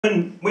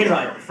Simon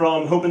Wainwright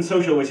from Hope and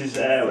Social, which is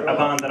a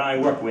band that I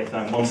work with.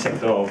 I'm one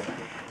sixth of.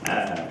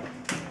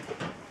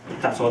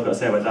 That's all I've got to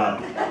say about that.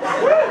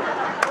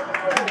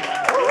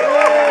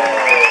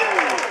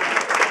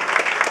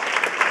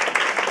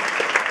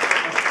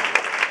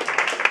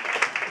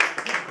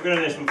 We're going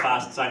to do this one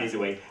fast, sign easy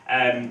way.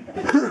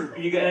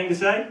 You got anything to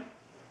say?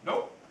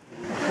 No.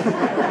 I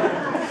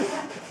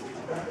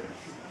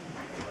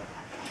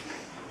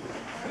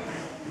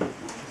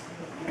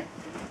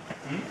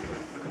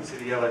couldn't see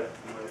the yellow.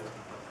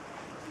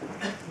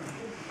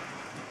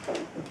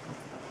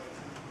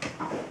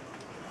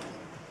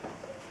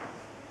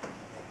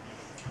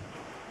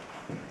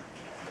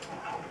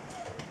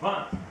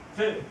 One,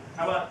 two,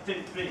 how about 2,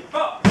 3,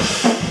 4?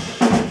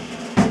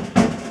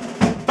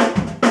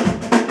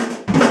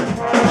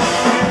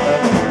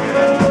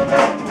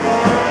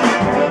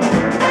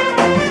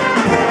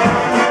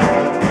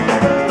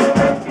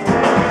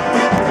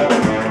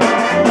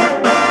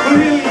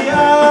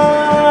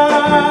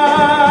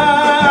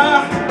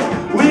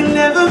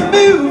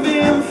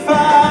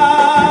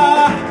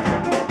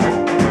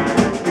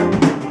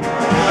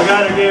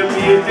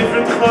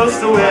 Clothes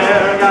to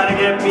wear, I gotta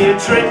get me a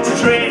drink to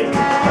drink,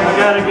 I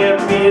gotta get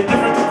me a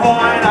different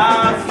point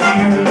of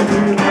view.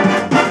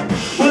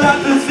 Well,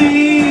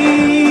 apathy,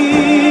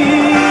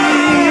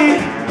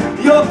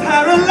 you're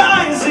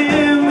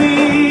paralyzing me.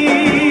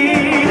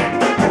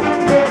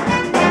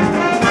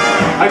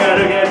 I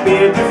gotta get me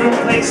a different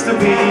place to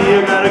be,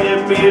 I gotta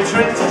get me a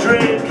drink to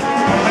drink, I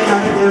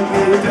gotta get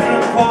me a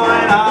different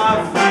point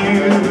of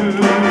view.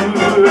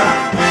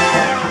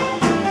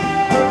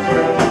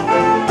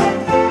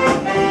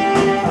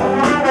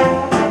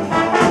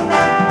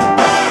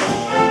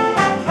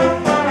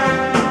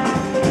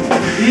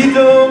 You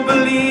don't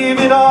believe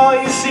in all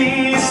you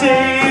see, you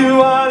say you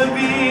want to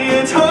be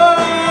at home.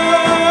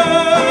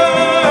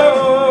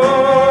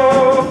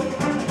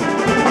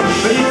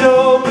 But you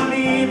don't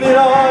believe in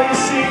all you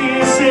see,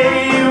 you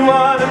say you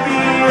want to be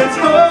at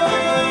home.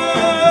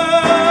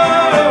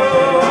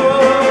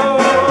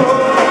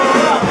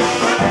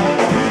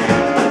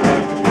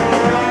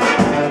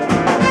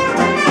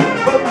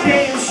 But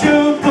games you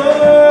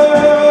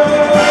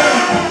burn,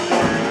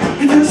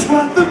 it is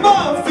what the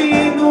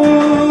morphine would.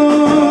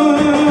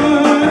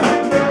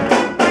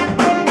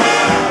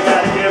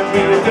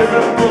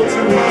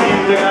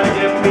 I gotta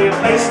get me a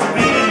place to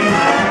be, I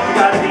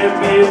gotta get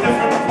me a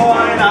different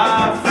point of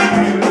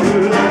view.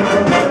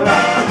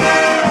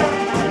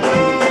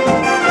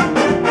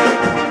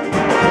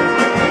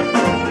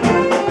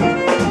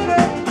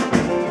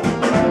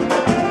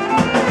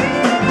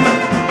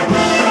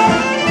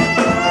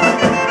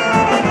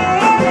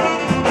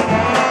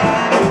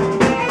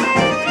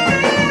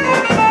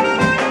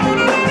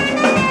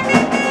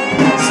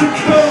 So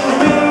call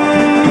me,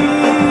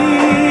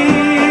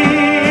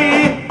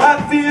 I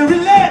feel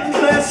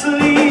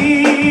relentlessly.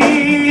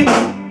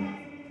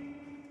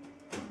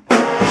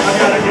 I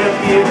gotta get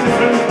me a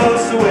different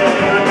clothes to wear,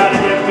 I gotta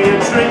get me a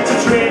drink to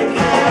drink,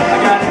 I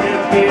gotta get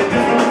me a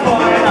different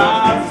point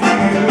of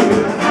view.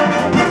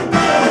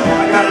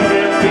 I gotta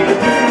get me a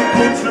different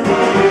book to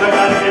read, I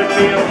gotta get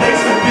me a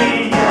place to be,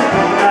 I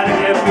gotta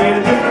get me a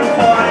different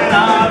point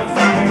of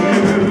view.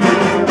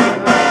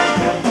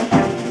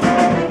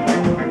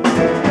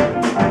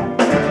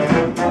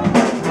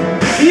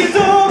 You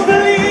don't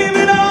believe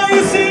in all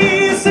you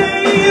see, you say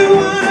you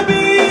wanna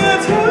be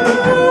at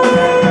home.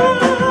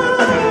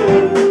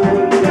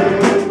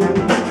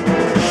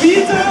 You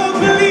don't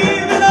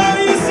believe in all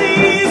you see,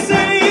 you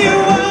say you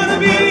wanna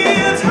be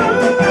at home.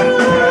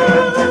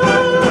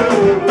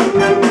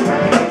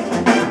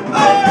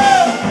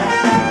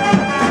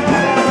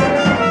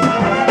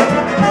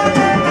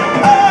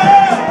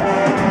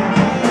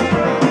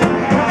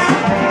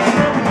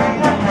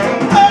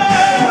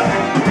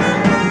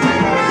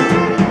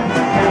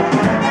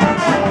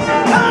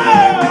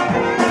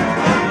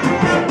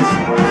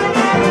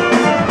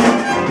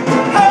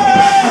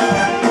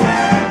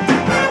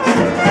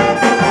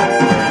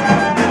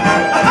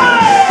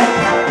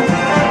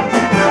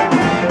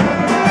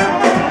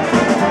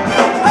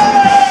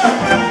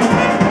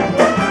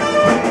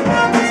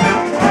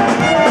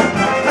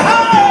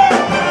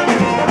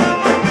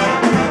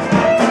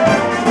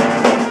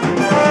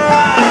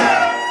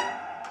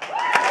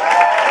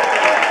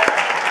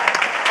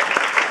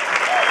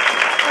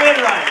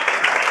 Wainwright.